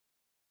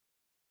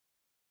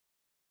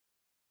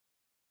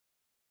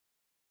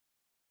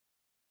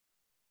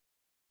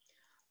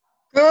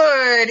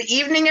Good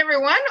evening,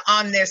 everyone.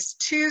 On this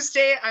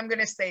Tuesday, I'm going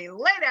to say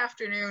late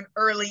afternoon,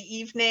 early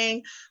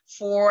evening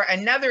for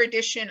another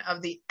edition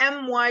of the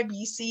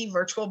MYBC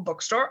Virtual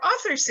Bookstore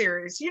Author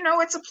Series. You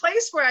know, it's a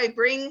place where I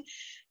bring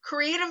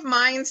creative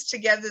minds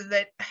together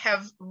that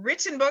have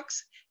written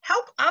books,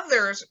 help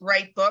others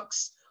write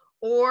books,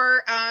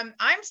 or I'm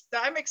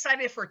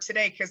excited for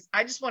today because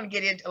I just want to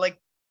get into like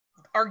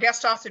our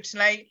guest author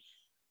tonight.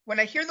 When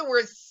I hear the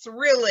word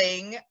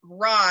thrilling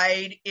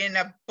ride in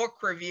a book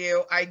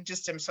review, I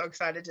just am so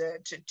excited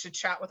to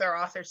chat with our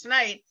author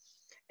tonight.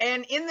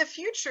 And in the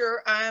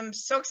future, I'm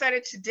so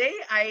excited. Today,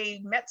 I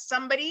met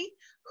somebody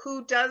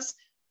who does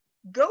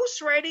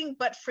ghostwriting,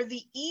 but for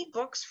the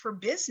ebooks for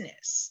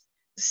business.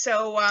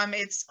 So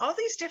it's all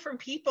these different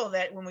people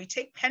that when we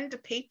take pen to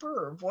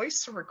paper or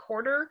voice to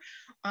recorder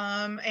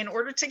in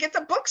order to get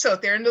the books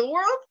out there into the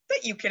world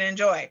that you can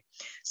enjoy.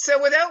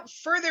 So without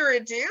further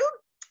ado,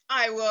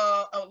 I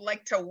would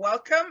like to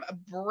welcome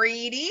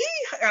Brandee.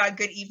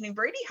 Good evening,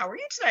 Brandee. How are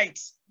you tonight?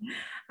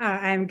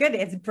 I'm good.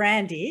 It's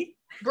Brandee.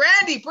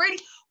 Brandee.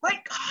 What?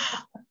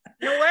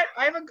 You know what?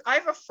 I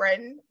have a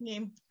friend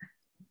named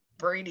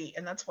Brady,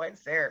 and that's why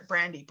it's there.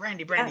 Brandee.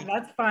 Yeah,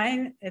 that's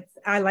fine.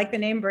 I like the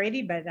name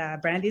Brady,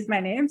 but Brandee's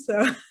my name,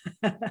 so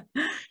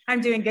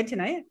I'm doing good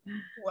tonight.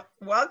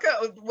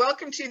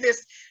 Welcome to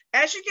this.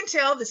 As you can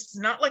tell, this is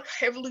not like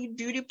heavily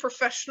duty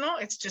professional.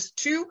 It's just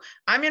two.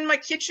 I'm in my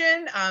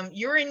kitchen.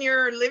 You're in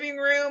your living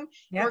room.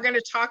 Yep. We're going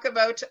to talk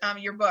about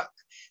your book.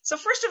 So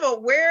first of all,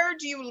 where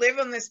do you live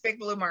on this big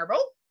blue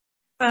marble?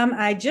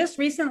 I just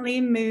recently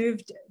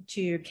moved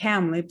to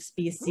Kamloops,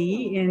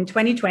 BC in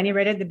 2020,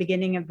 right at the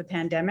beginning of the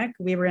pandemic.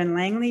 We were in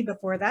Langley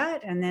before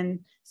that, and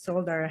then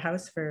sold our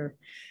house for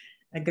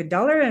a good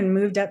 $1 and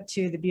moved up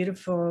to the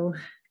beautiful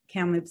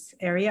Kamloops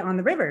area on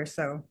the river.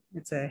 So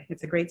it's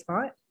a great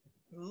spot.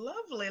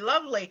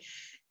 Lovely.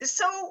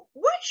 So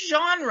what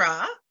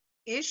genre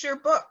is your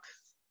book,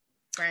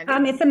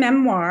 Brandee? It's a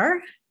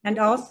memoir and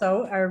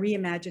also a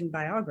reimagined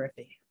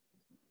biography,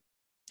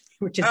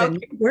 which is a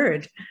new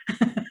word.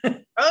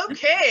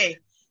 Okay.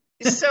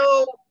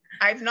 So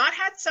I've not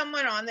had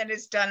someone on that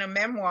has done a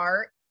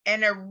memoir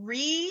and a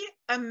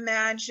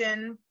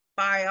reimagined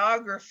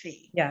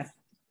biography. Yes.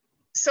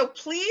 So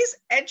please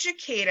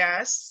educate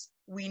us.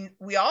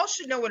 We all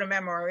should know what a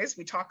memoir is.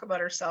 We talk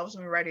about ourselves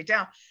and we write it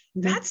down.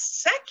 Mm-hmm. That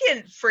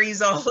second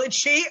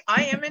phraseology,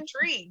 I am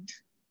intrigued.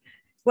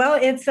 Well,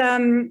 it's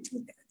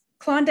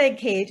Klondike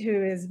Kate,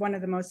 who is one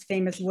of the most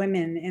famous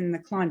women in the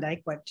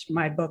Klondike, which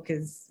my book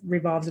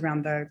revolves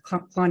around the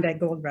Klondike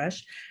Gold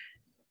Rush.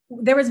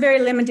 There was very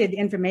limited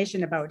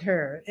information about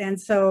her. And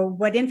so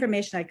what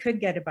information I could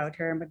get about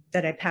her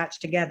that I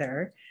patched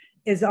together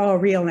is all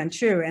real and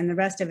true. And the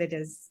rest of it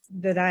is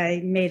that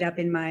I made up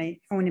in my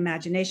own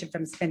imagination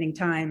from spending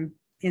time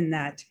in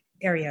that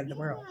area of the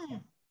world.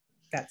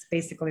 That's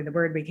basically the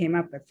word we came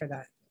up with for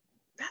that.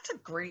 That's a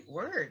great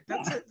word.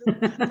 That's a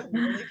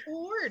really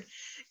cool word.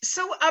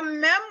 So a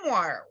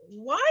memoir,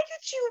 why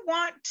did you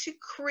want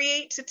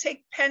to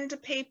take pen to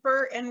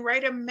paper and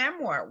write a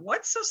memoir?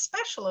 What's so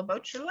special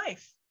about your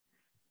life?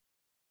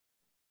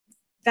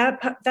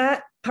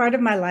 That part of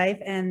my life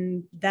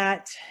and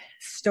that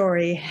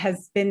story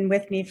has been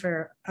with me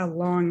for a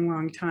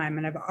long time.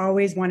 And I've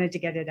always wanted to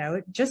get it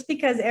out, just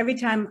because every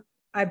time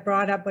I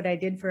brought up what I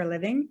did for a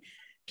living,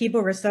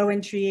 people were so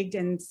intrigued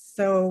and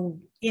so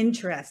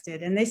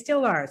interested, and they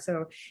still are.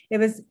 So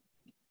it's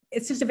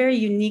just a very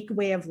unique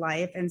way of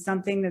life and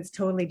something that's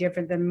totally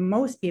different than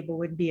most people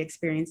would be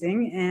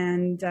experiencing.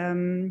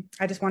 And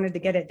I just wanted to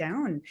get it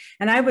down.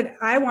 And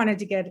I wanted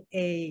to get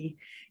a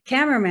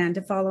cameraman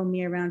to follow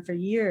me around for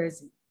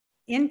years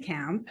in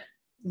camp,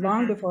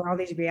 long before all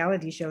these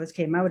reality shows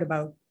came out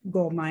about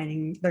gold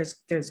mining.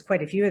 There's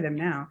quite a few of them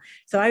now.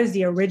 So I was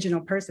the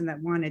original person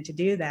that wanted to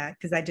do that,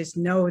 because I just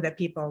know that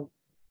people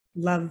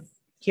love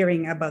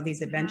hearing about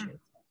these adventures.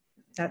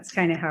 That's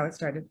kind of how it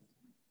started.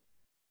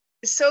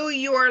 So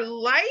your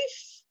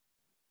life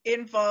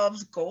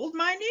involves gold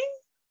mining?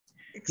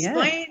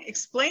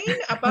 Explain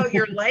about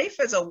your life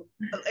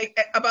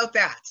about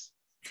that.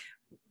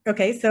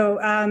 Okay, so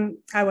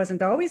I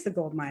wasn't always a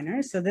gold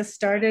miner. So this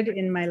started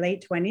in my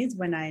late 20s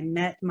when I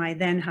met my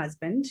then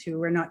husband, who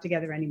we're not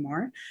together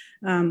anymore.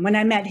 When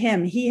I met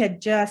him, he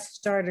had just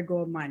started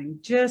gold mining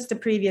just the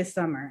previous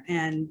summer.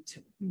 And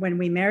when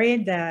we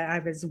married, I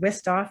was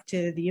whisked off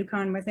to the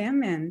Yukon with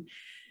him and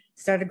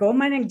started gold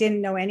mining.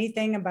 Didn't know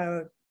anything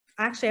about.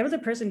 Actually, I was a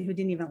person who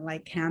didn't even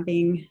like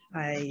camping.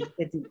 I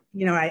didn't,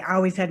 I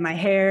always had my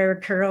hair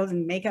curled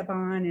and makeup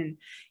on. And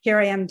here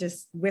I am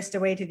just whisked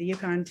away to the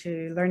Yukon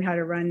to learn how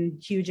to run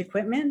huge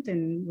equipment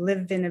and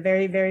live in a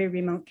very, very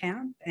remote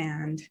camp.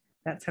 And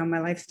that's how my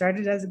life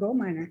started as a gold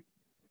miner.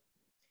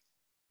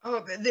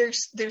 Oh,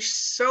 there's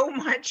so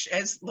much,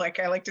 as like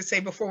I like to say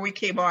before we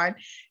came on,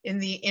 in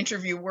the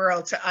interview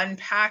world to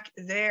unpack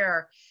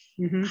there.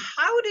 Mm-hmm.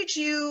 How did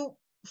you,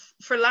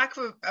 for lack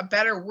of a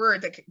better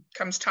word that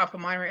comes top of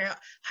mind right now,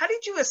 how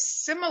did you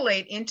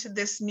assimilate into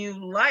this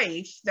new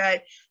life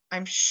that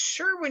I'm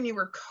sure when you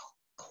were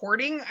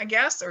courting, I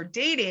guess, or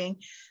dating,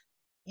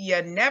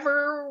 you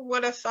never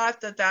would have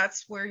thought that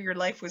that's where your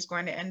life was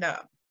going to end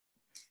up.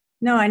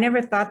 No, I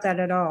never thought that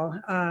at all.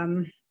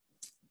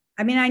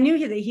 I mean, I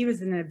knew that he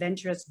was an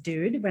adventurous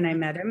dude when I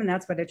met him, and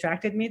that's what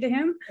attracted me to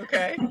him.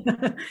 Okay.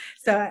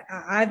 So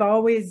I've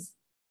always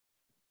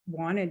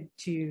wanted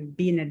to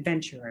be an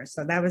adventurer.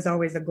 So that was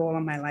always a goal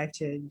in my life,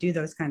 to do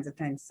those kinds of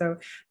things. So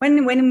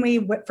when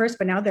we first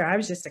went out there, I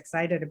was just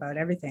excited about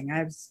everything.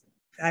 I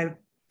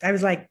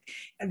was like,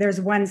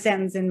 there's one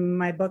sentence in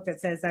my book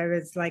that says I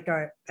was like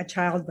a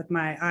child with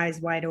my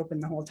eyes wide open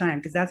the whole time,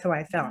 because that's how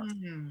I felt.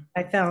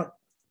 I felt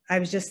I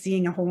was just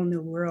seeing a whole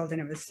new world,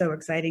 and it was so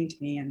exciting to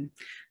me. And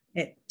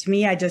to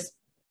me, I just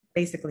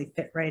basically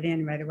fit right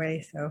in right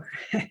away. So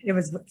it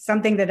was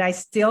something that I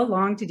still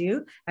long to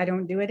do. I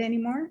don't do it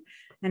anymore.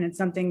 And it's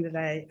something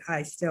that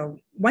I still,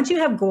 once you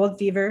have gold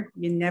fever,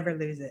 you never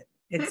lose it.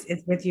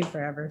 It's with you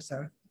forever.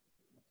 So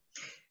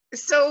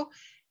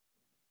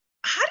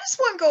how does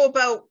one go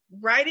about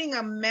writing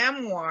a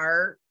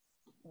memoir?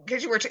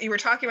 Because you were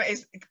talking about,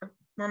 is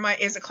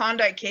it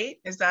Klondike Kate?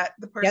 Is that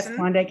the person? Yes,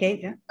 Klondike Kate,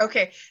 yeah.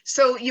 Okay,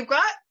 so you've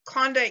got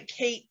Klondike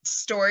Kate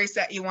stories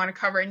that you want to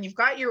cover, and you've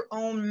got your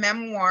own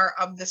memoir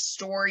of the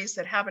stories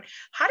that happen.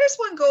 How does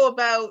one go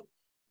about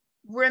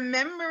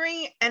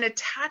remembering and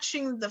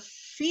attaching the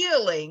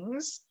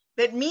feelings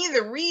that me,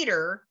 the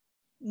reader,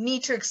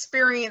 need to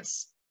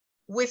experience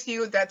with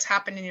you that's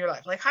happened in your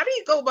life? Like, how do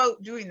you go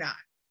about doing that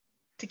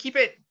to keep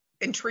it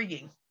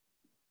intriguing?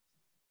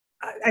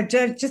 I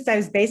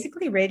was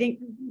basically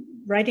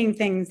writing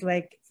things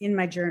like in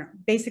my journal.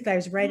 Basically, I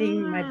was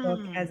writing my book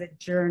as a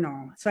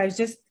journal. So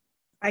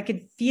I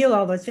could feel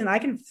all those things. I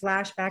can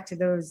flash back to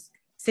those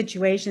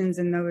situations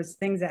and those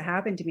things that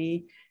happened to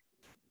me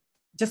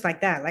just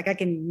like that. Like I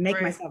can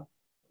make myself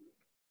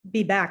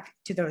be back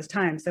to those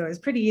times. So it was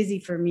pretty easy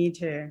for me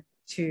to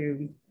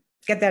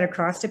get that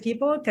across to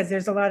people, because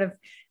there's a lot of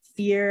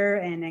fear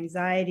and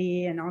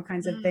anxiety and all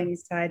kinds of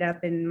things tied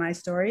up in my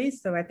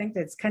stories. So I think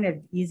that's kind of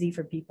easy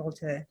for people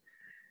to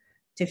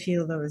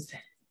feel those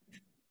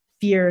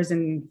fears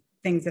and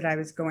things that I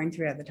was going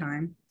through at the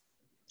time.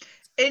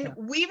 And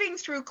weaving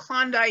through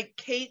Klondike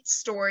Kate's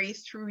story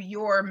through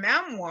your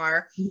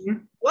memoir,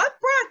 what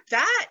brought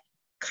that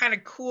kind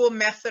of cool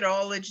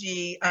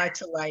methodology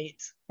to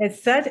light?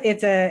 It's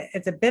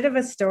a bit of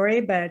a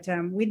story, but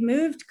we'd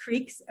moved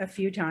creeks a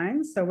few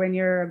times. So when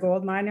you're a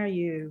gold miner,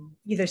 you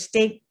either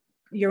stake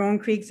your own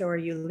creeks, or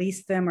you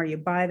lease them, or you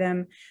buy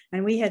them.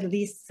 And we had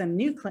leased some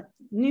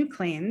new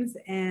claims,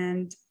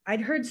 and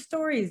I'd heard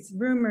stories,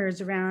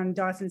 rumors around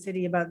Dawson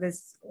City about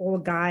this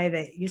old guy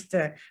that used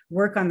to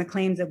work on the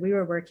claims that we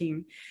were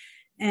working.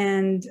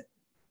 And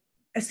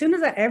as soon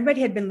as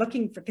everybody had been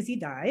looking for, because he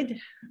died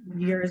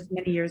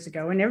many years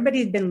ago, and everybody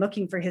had been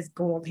looking for his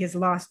gold, his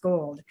lost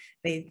gold.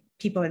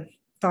 People had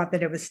thought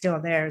that it was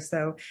still there.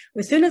 So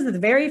as soon as the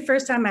very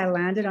first time I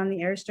landed on the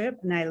airstrip,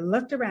 and I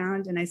looked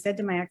around, and I said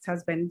to my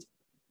ex-husband,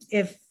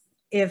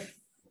 if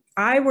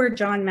I were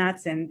John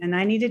Matson and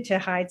I needed to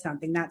hide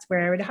something, that's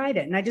where I would hide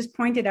it. And I just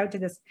pointed out to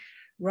this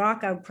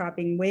rock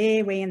outcropping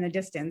way, way in the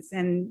distance.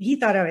 And he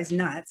thought I was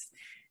nuts.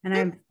 And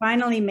I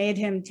finally made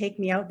him take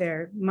me out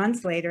there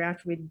months later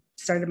after we'd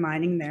started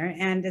mining there.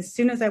 And as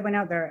soon as I went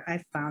out there,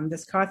 I found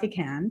this coffee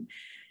can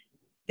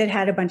that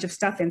had a bunch of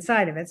stuff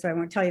inside of it. So I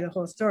won't tell you the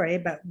whole story,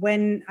 but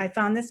when I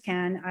found this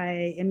can,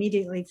 I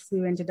immediately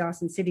flew into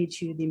Dawson City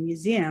to the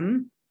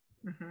museum.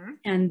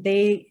 And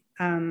they,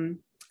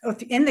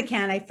 in the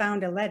can, I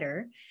found a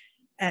letter,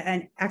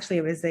 and actually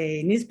it was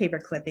a newspaper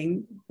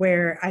clipping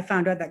where I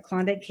found out that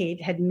Klondike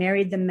Kate had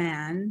married the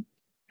man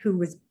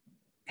who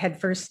had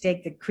first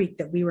staked the creek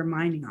that we were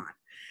mining on.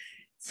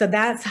 So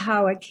that's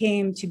how it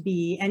came to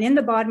be. And in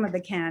the bottom of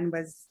the can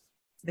was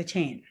the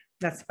chain.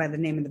 That's why the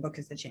name of the book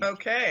is The Chain.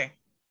 Okay.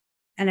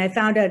 And I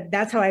found out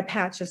that's how I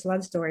patched this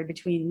love story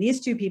between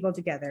these two people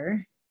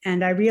together.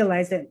 And I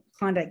realized that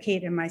Klondike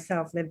Kate and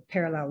myself lived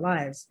parallel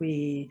lives.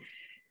 We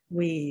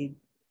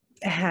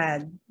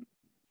had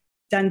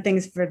done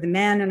things for the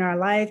man in our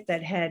life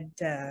that had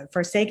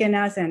forsaken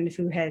us and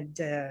who had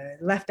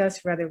left us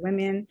for other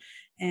women.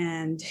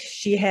 And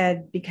she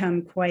had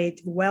become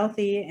quite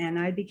wealthy, and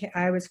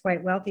I was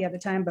quite wealthy at the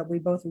time, but we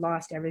both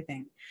lost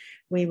everything.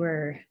 We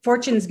were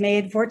fortunes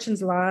made,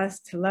 fortunes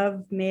lost,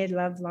 love made,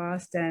 love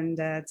lost, and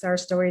our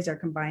stories are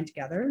combined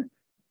together.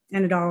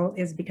 And it all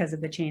is because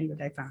of the chain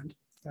that I found.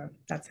 So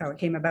that's how it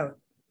came about.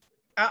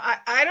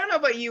 I don't know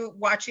about you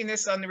watching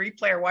this on the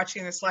replay or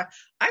watching this live.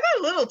 I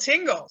got little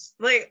tingles.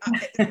 Like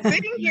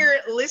sitting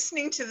here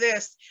listening to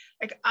this,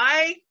 like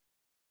I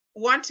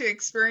want to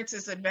experience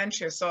this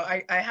adventure. So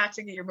I had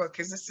to get your book,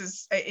 because this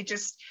is,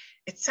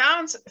 it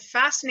sounds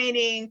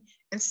fascinating.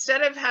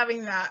 Instead of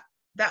having that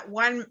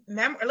one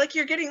memoir, like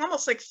you're getting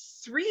almost like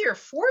 3 or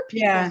 4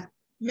 people's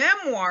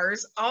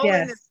memoirs all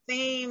in the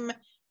same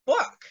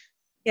book.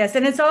 Yes,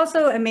 and it's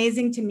also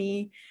amazing to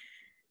me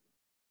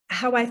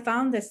how I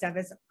found this stuff.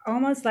 It's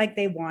almost like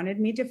they wanted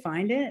me to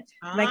find it.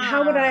 Like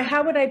how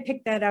would I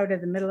pick that out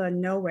of the middle of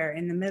nowhere,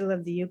 in the middle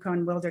of the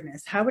Yukon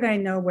wilderness? How would I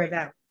know where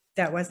that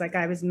that was like,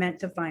 I was meant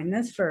to find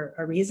this for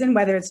a reason,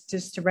 whether it's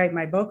just to write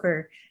my book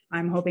or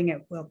I'm hoping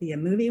it will be a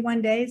movie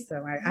one day.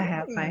 So I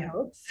have high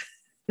hopes.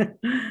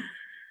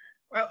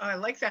 Well, I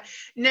like that.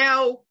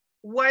 Now,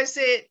 was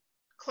it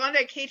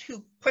Klondike Kate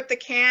who put the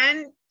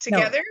can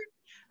together?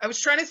 No. I was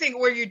trying to think,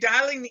 were you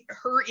dialing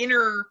her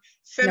inner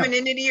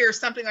femininity or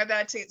something like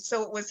that?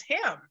 So it was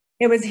him.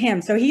 It was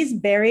him. So he's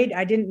buried.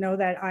 I didn't know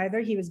that either.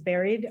 He was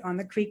buried on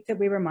the creek that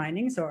we were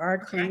mining. So our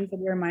claims that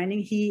we were mining,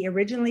 he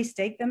originally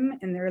staked them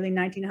in the early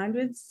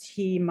 1900s.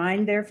 He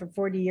mined there for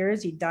 40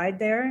 years. He died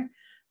there.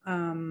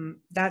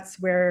 That's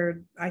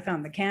where I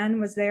found the can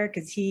was there,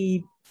 because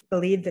he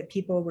believed that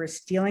people were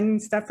stealing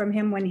stuff from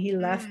him when he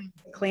left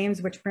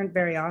claims, which weren't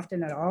very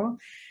often at all.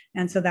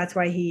 And so that's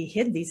why he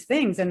hid these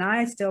things. And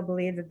I still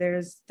believe that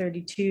there's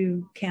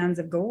 32 cans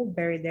of gold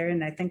buried there.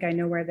 And I think I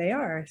know where they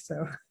are.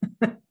 So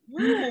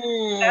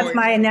ooh, that's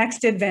my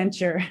next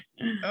adventure.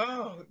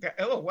 Oh,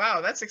 wow.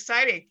 That's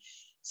exciting.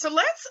 So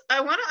I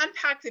want to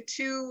unpack the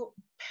two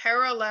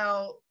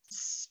parallel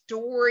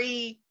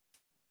story.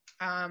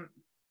 I'm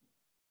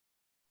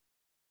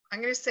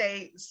going to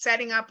say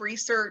setting up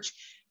research,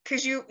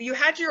 because you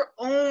had your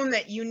own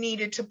that you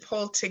needed to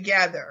pull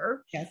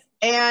together. Yes.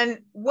 And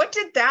what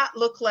did that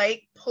look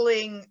like,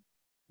 pulling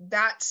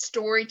that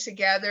story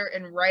together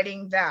and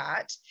writing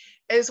that,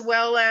 as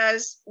well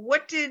as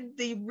what did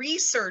the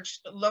research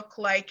look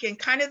like and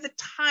kind of the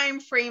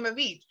time frame of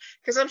each?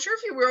 Because I'm sure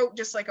if you wrote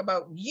just like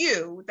about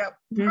you, that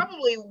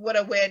probably would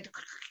have went,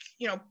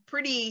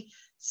 pretty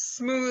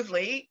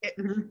smoothly.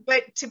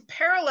 But to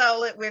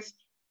parallel it with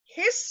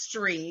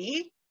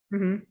history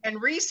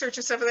and research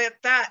and stuff like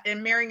that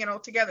and marrying it all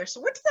together. So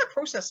what did that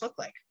process look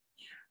like?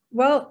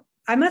 Well,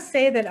 I must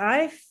say that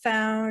I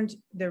found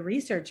the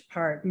research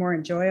part more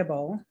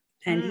enjoyable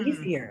and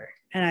easier.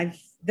 And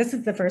this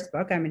is the first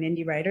book. I'm an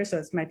indie writer, so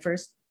it's my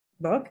first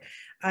book.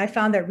 I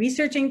found that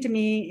researching to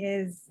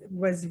me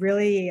was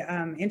really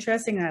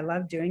interesting, and I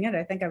love doing it.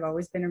 I think I've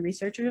always been a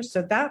researcher,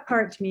 so that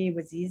part to me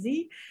was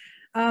easy.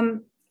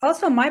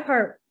 Also, my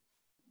part,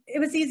 it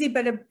was easy,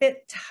 but a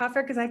bit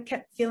tougher, because I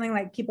kept feeling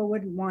like people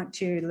wouldn't want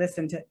to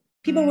listen to,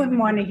 people wouldn't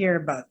want to hear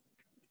about.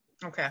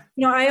 Okay.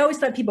 I always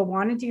thought people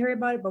wanted to hear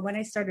about it, but when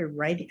I started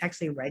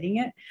actually writing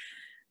it,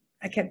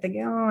 I kept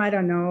thinking, oh, I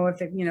don't know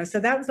if it, so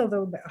that was a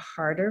little bit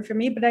harder for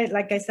me. But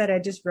like I said, I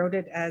just wrote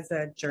it as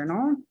a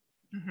journal,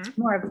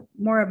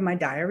 more of my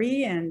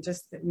diary and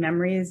just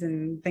memories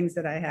and things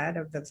that I had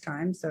of those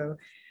times. So,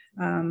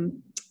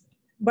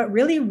 but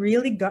really,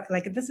 really got,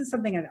 like, this is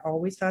something I'd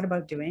always thought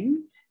about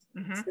doing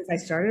since I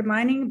started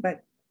mining,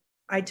 but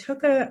I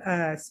took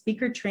a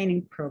speaker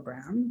training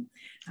program.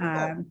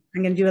 I'm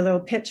going to do a little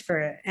pitch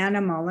for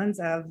Anna Mullins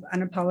of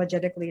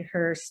Unapologetically,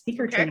 her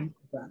speaker training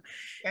program.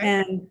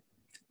 And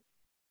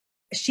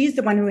she's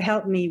the one who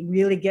helped me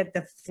really get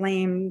the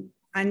flame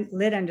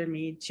lit under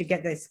me to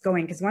get this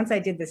going. Because once I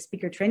did the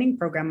speaker training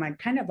program, I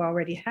kind of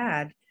already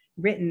had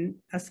written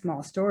a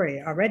small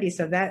story already.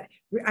 So that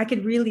I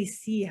could really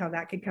see how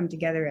that could come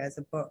together as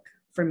a book.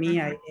 For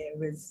me,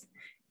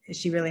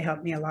 she really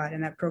helped me a lot,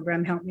 and that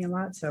program helped me a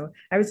lot. So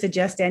I would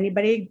suggest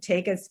anybody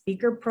take a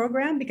speaker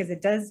program, because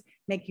it does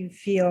make you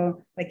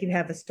feel like you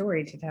have a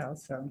story to tell.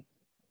 So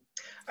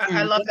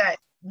I love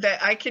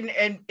that I can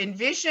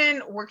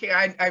envision working.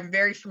 I'm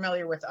very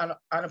familiar with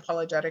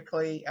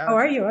Unapologetically. Oh,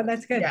 are you? Oh,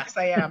 that's good. Yes,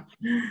 I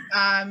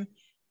am.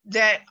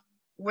 That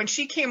when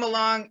she came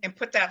along and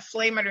put that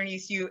flame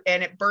underneath you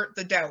and it burnt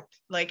the doubt,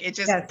 like it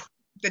just,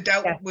 the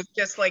doubt was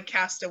just like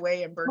cast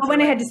away and burnt. Well,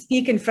 when I had to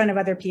speak in front of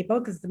other people,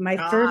 because my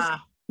first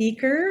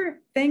speaker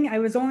thing, I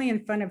was only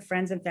in front of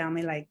friends and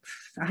family, like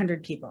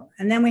 100 people.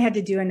 And then we had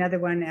to do another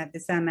one at the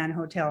Sandman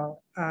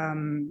Hotel. I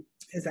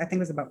think it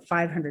was about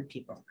 500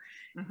 people.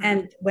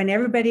 And when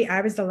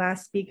I was the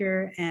last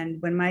speaker,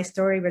 and when my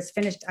story was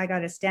finished, I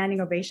got a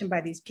standing ovation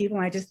by these people.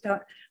 And I just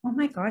thought, oh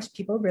my gosh,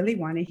 people really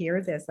want to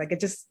hear this. Like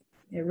it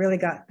really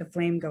got the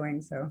flame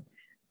going. So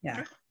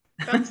yeah.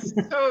 That's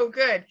so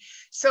good.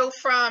 So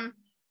from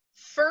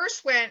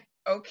first went,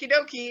 okie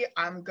dokie,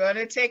 I'm going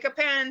to take a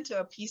pen to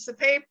a piece of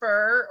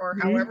paper, or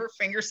however,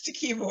 fingers to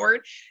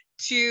keyboard,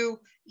 to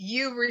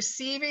you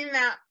receiving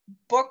that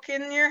book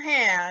in your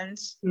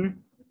hands.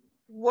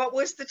 What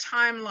was the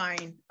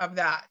timeline of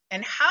that?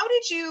 And how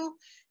did you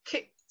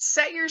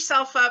set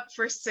yourself up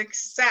for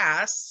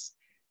success,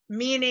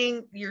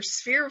 meaning your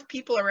sphere of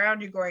people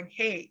around you going,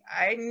 hey,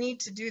 I need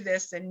to do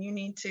this, and you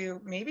need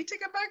to maybe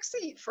take a back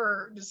seat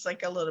for just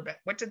like a little bit?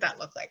 What did that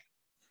look like?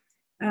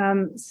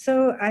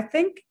 So I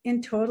think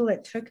in total,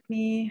 it took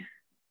me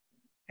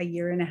a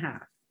year and a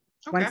half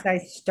once I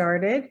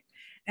started.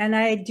 And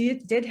I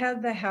did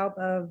have the help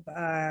of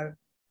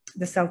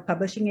the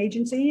self-publishing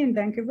agency in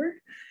Vancouver.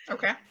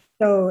 Okay.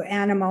 So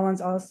Anna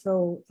Mullins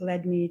also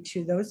led me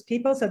to those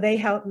people. So they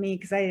helped me,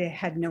 because I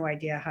had no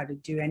idea how to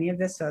do any of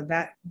this. So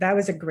that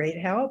was a great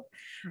help.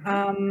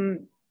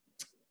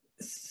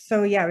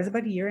 So yeah, it was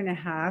about a year and a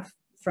half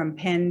from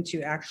pen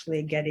to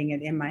actually getting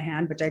it in my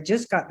hand, which I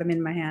just got them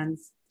in my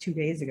hands 2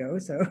 days ago.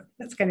 So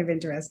that's kind of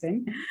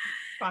interesting.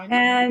 Fine.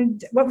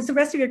 And what was the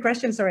rest of your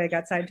question? Sorry, I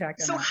got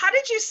sidetracked. So how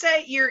did you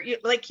say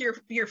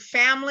your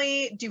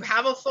family, do you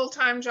have a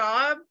full-time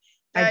job?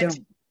 I don't.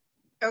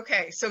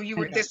 Okay, so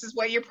this is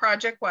what your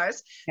project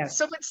was. Yes.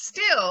 So, but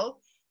still,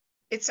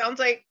 it sounds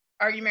like,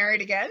 are you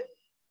married again?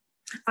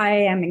 I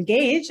am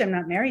engaged. I'm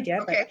not married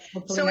yet. Okay,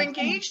 so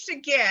engaged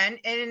again,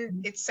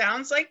 and it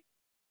sounds like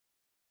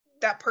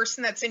that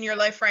person that's in your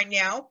life right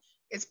now,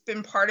 it's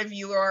been part of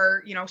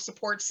your,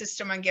 support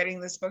system on getting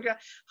this book done.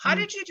 How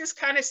did you just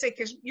kind of say,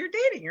 because you're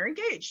dating, you're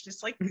engaged,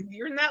 it's like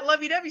you're in that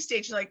lovey-dovey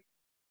stage, like,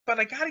 but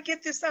I got to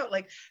get this out.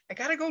 Like, I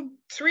got to go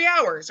 3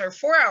 hours or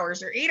 4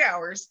 hours or 8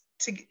 hours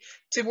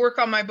to work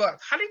on my book.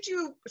 How did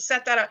you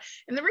set that up?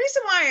 And the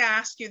reason why I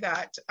ask you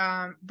that,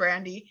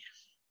 Brandee,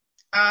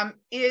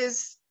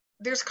 is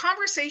there's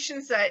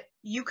conversations that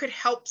you could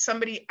help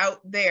somebody out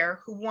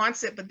there who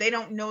wants it, but they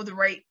don't know the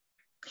right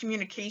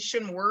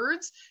communication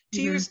words to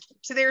use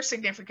to their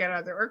significant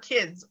other or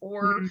kids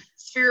or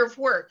sphere of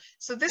work.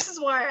 So this is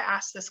why I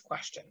asked this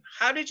question.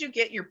 How did you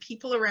get your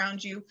people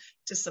around you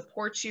to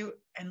support you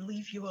and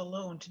leave you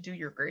alone to do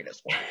your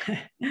greatest work?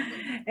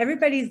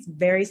 Everybody's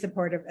very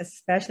supportive,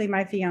 especially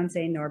my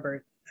fiance,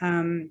 Norbert.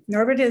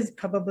 Norbert is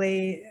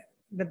probably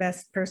the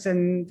best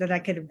person that I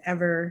could have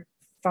ever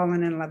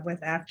fallen in love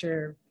with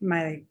after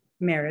my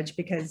marriage,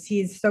 because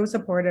he's so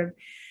supportive.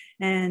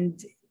 And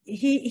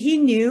he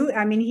knew,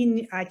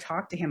 I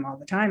talked to him all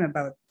the time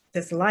about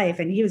this life,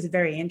 and he was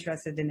very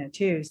interested in it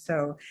too.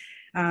 So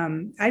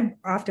I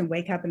often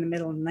wake up in the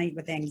middle of the night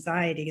with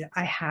anxiety.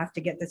 I have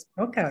to get this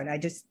book out.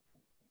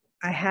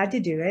 I had to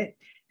do it.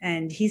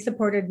 And he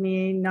supported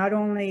me not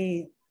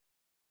only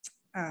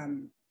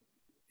in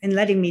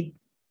letting me,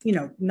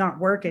 not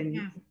work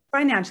and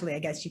financially, I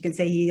guess you can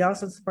say. He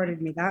also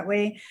supported me that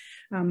way.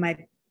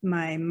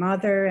 My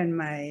mother and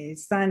my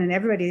son and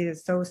everybody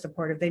is so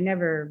supportive. They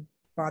never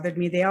bothered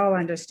me. They all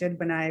understood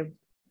when I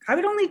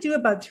would only do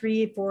about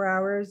 3-4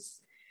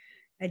 hours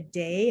a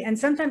day. And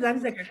sometimes I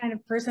was the kind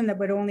of person that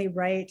would only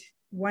write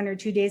 1 or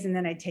 2 days and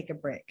then I'd take a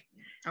break.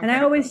 Okay. And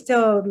I always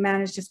still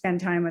manage to spend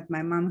time with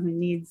my mom, who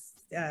needs,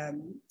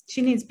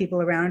 she needs people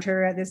around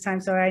her at this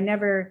time. So I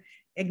never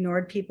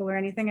ignored people or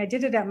anything. I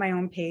did it at my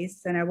own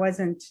pace, and I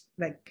wasn't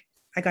like,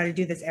 I got to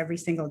do this every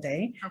single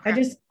day. Okay. I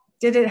just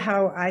did it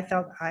how I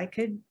felt I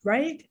could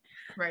write.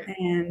 Right.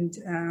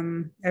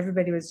 And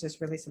everybody was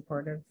just really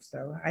supportive.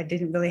 So I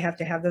didn't really have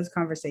to have those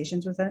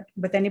conversations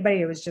with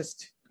anybody. It was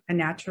just a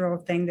natural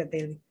thing that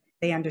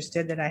they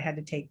understood that I had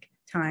to take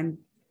time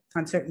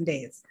on certain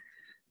days.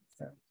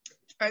 So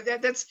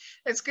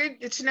that's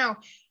good to know.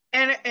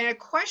 And a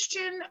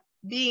question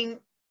being,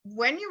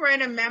 when you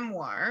write a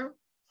memoir,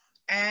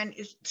 and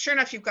sure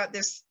enough, you've got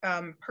this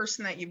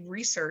person that you've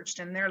researched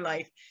in their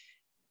life,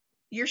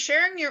 you're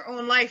sharing your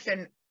own life,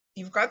 and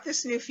you've got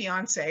this new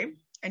fiance,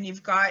 and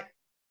you've got,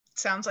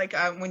 sounds like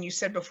when you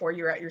said before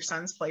you're at your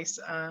son's place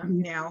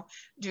now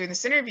doing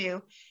this interview,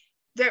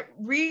 that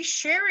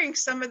resharing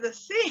some of the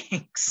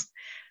things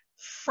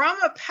from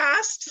a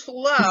past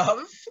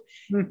love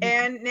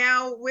and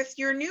now with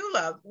your new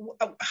love.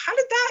 How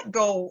did that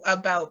go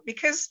about?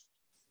 Because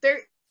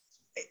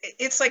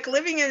it's like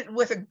living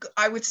with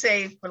I would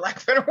say, for lack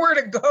of a better word,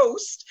 a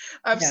ghost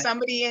of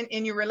somebody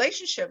in your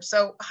relationship.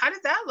 So how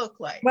did that look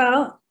like?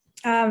 Well,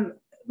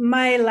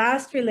 my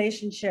last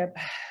relationship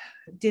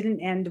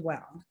didn't end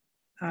well.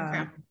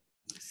 Okay.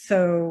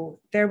 So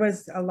there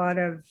was a lot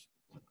of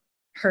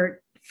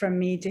hurt from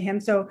me to him.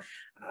 So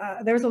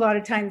there was a lot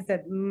of times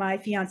that my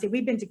fiance,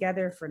 we've been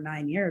together for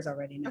 9 years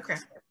already now. Okay.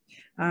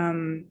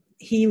 So,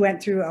 he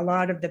went through a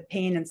lot of the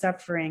pain and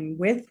suffering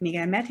with me.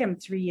 I met him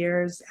 3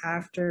 years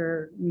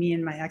after me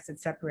and my ex had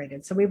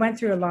separated. So we went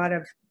through a lot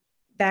of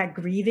that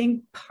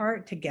grieving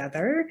part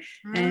together.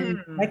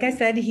 And like I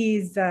said,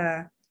 he's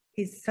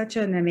such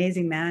an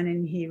amazing man,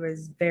 and he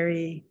was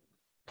very,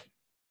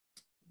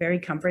 very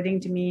comforting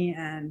to me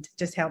and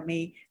just helped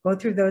me go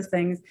through those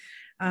things.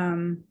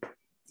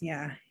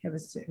 Yeah, it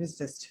was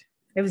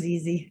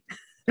easy.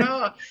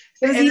 Oh,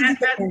 it was easy.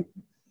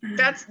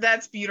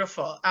 That's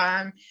beautiful.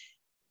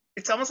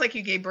 It's almost like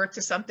you gave birth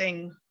to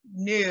something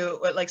new,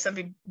 like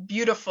something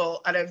beautiful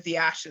out of the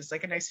ashes,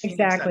 like a nice.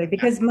 Exactly,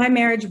 because my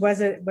marriage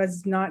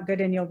was not good,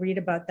 and you'll read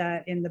about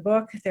that in the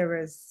book. There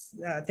was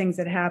things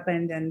that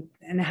happened,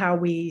 and how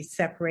we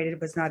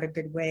separated was not a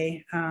good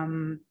way.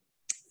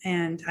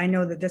 And I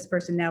know that this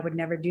person now would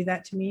never do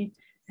that to me.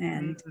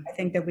 And I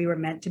think that we were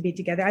meant to be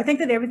together. I think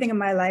that everything in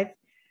my life,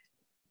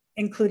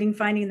 including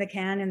finding the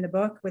can in the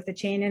book with the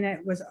chain in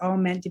it, was all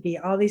meant to be.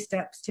 All these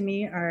steps to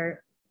me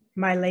are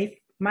my life.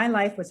 My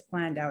life was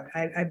planned out.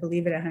 I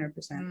believe it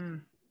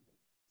 100%.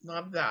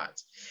 Love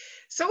that.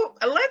 So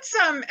let's,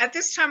 at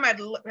this time,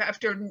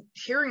 after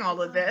hearing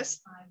all of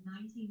this,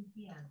 19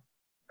 p.m.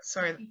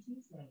 Sorry.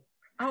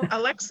 Oh,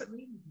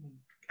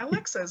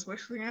 Alexa's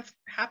wishing us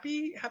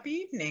happy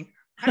evening.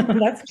 I don't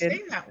know how to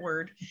say that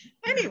word.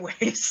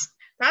 Anyways,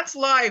 that's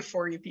live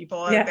for you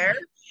people out there.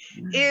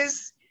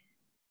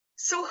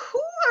 So who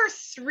are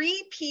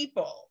 3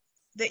 people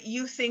that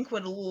you think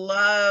would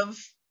love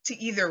to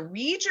either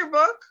read your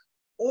book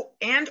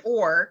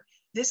or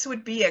this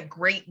would be a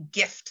great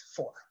gift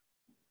for?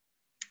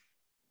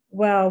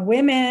 Well,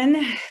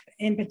 women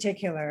in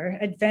particular,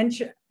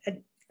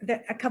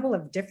 a couple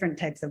of different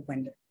types of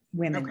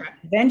women. Okay.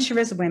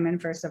 Adventurous women,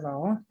 first of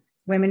all,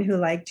 women who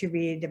like to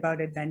read about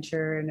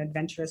adventure and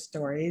adventurous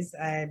stories.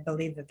 I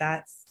believe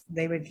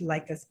they would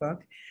like this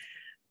book.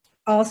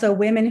 Also,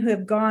 women who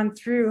have gone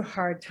through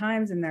hard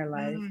times in their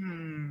life,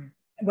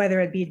 whether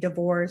it be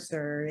divorce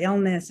or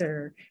illness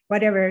or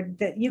whatever,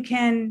 that you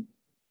can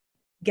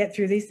get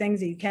through these things,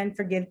 that you can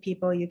forgive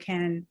people, you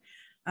can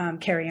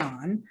carry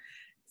on.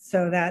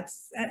 So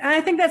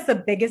I think that's the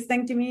biggest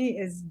thing to me,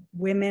 is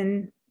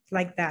women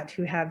like that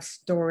who have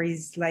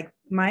stories like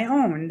my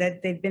own,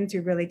 that they've been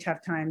through really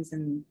tough times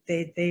and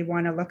they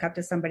want to look up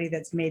to somebody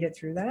that's made it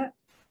through that.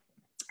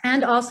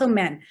 And also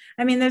men.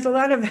 I mean, there's a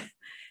lot of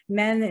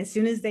men, as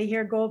soon as they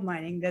hear gold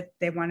mining, that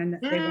they want to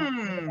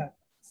know about.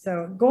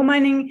 So gold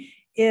mining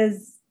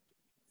is,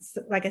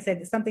 like I said,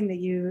 it's something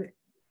that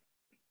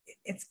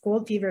it's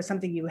gold fever,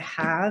 something you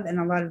have, and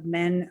a lot of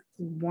men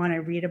want to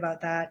read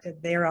about that.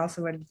 They're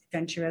also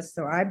adventurous.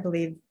 So I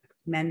believe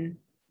men,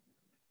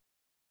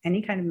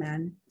 any kind of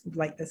man, would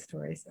like this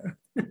story. So,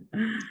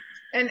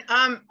 and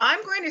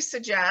I'm going to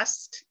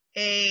suggest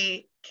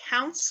a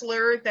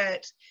counselor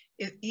that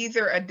is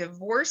either a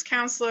divorce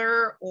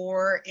counselor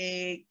or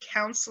a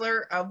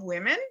counselor of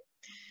women.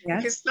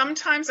 Yes. Because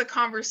sometimes a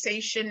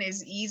conversation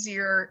is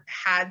easier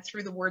had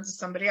through the words of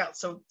somebody else.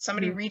 So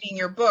somebody reading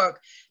your book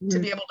to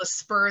be able to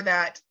spur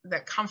that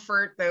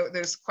comfort,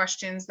 those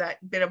questions, that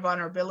bit of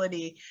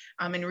vulnerability,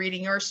 in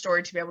reading your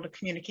story to be able to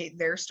communicate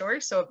their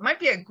story. So it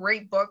might be a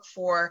great book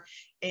for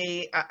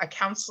a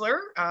counselor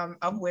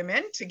of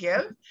women to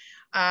give.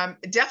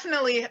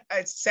 Definitely,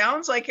 it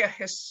sounds like a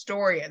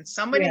historian,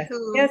 somebody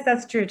who... Yes,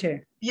 that's true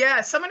too.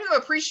 Yeah, someone who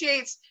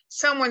appreciates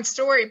someone's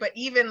story, but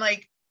even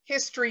like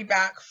history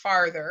back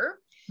farther.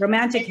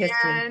 Romantic history.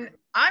 And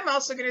I'm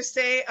also going to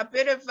say a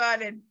bit of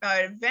an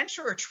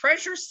adventure or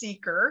treasure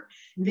seeker,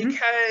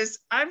 because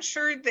I'm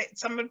sure that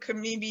someone could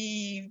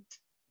maybe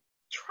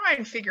try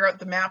and figure out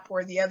the map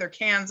where the other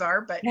cans are,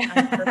 but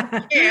I'm sure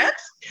they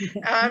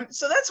can't.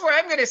 So that's where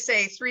I'm going to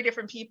say 3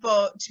 different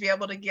people to be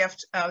able to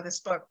gift this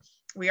book.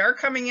 We are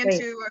coming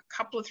into a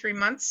couple of 3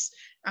 months,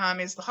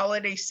 is the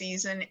holiday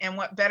season, and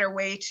what better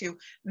way to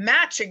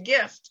match a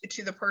gift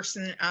to the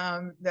person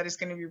that is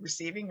going to be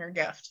receiving your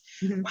gift.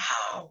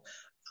 Wow,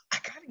 I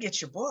got to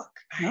get your book.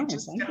 Thank you.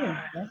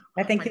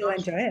 I think you'll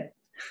enjoy it.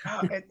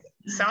 Oh, it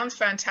sounds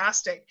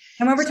fantastic.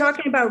 And when we're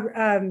talking about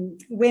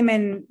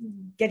women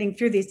getting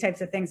through these types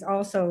of things,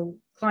 also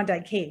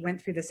Klondike Kate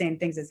went through the same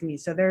things as me.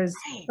 So there's,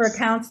 for a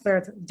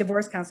counselor,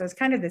 divorce counselor, it's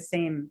kind of the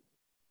same.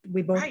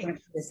 We both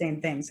went through the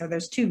same thing. So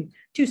there's two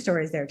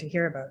stories there to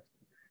hear about.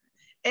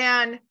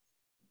 And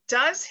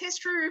does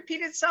history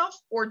repeat itself,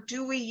 or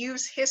do we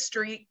use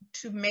history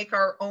to make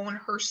our own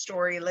her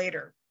story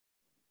later?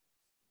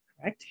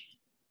 Correct.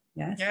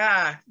 Yes.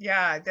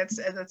 Yeah, that's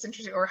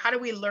interesting. Or how do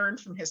we learn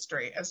from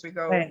history as we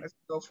go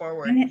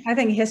forward? And I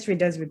think history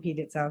does repeat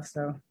itself.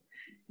 So,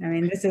 I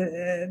mean,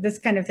 this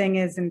kind of thing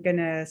isn't going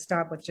to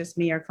stop with just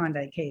me or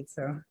Klondike Kate.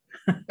 So,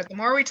 but the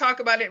more we talk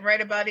about it and write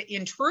about it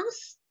in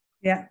truth,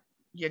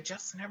 you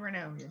just never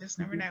know. You just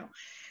never know.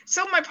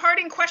 So my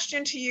parting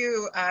question to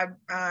you,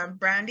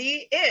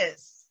 Brandee,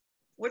 is,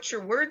 what's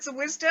your words of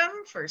wisdom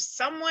for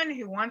someone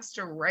who wants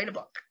to write a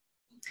book?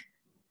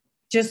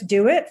 Just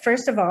do it.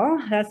 First of all,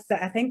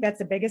 I think that's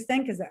the biggest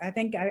thing, because I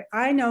think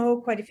I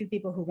know quite a few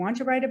people who want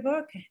to write a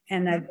book,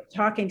 and I'm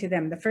talking to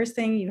them. The first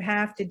thing you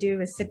have to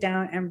do is sit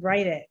down and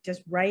write it.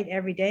 Just write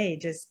every day.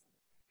 Just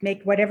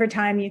make whatever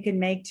time you can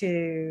make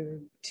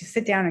to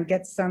sit down and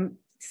get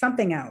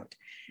something out.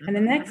 And the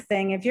next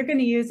thing, if you're going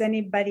to use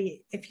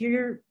anybody, if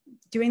you're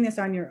doing this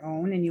on your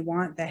own and you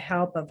want the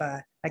help of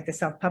like the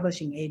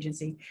self-publishing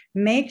agency,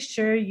 make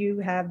sure you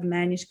have the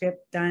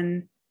manuscript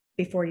done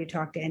before you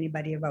talk to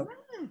anybody about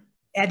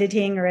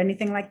editing or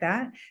anything like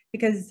that,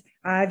 because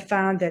I've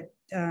found that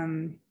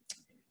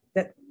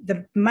that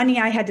the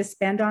money I had to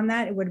spend on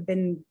that, it would have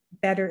been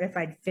better if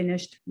I'd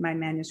finished my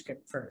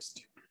manuscript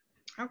first.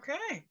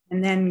 Okay.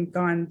 And then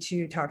gone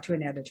to talk to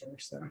an editor.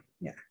 So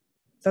yeah.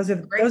 Those are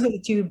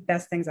the 2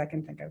 best things I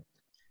can think of.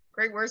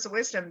 Great words of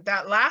wisdom.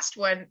 That last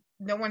one,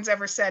 no one's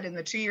ever said in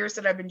the 2 years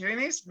that I've been doing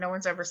these. No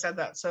one's ever said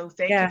that. So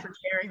thank you for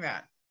sharing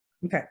that.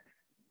 Okay.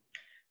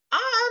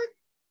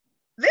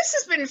 This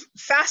has been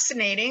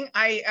fascinating.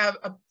 I have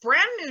a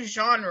brand new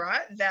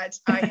genre that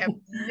I have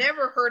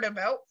never heard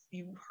about.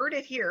 You heard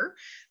it here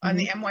on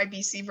the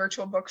MYBC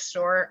Virtual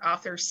Bookstore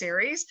Author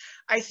Series.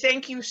 I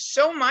thank you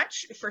so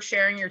much for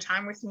sharing your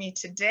time with me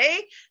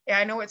today.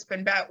 I know it's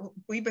been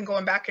we've been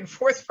going back and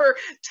forth for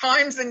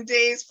times and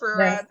days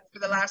for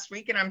the last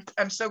week, and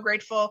I'm so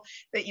grateful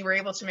that you were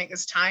able to make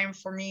this time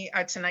for me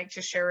tonight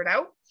to share it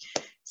out.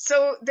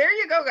 So there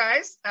you go,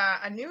 guys.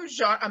 A new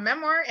genre, a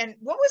memoir, and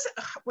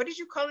what did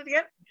you call it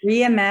again?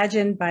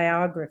 Reimagined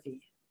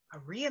biography. A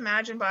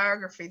reimagined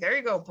biography. There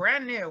you go,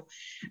 brand new.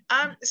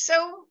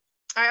 So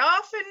I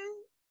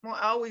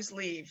always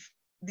leave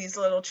these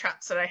little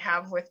chats that I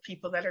have with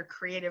people that are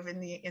creative in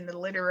the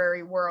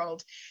literary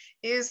world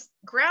is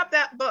grab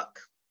that book,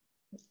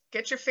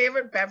 get your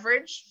favorite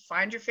beverage,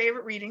 find your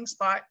favorite reading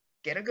spot,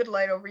 get a good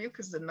light over you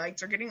because the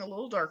nights are getting a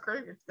little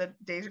darker. The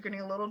days are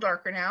getting a little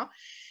darker now.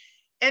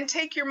 And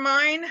take your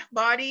mind,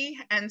 body,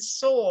 and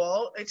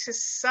soul to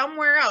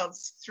somewhere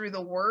else through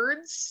the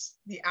words,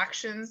 the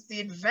actions, the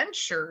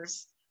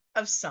adventures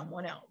of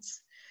someone else.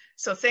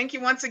 So thank you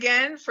once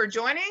again for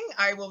joining.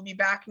 I will be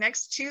back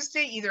next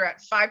Tuesday, either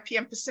at 5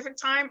 p.m. Pacific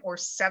time or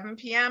 7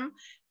 p.m.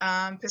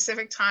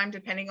 Pacific time,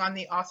 depending on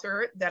the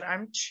author that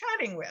I'm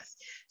chatting with.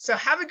 So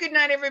have a good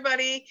night,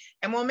 everybody.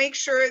 And we'll make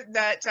sure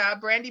that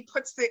Brandee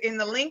puts in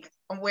the link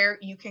on where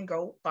you can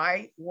go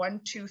buy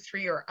 1, 2,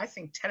 3, or I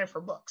think 10 of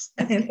her books.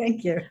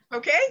 Thank you.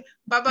 Okay.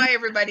 Bye-bye,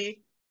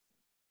 everybody.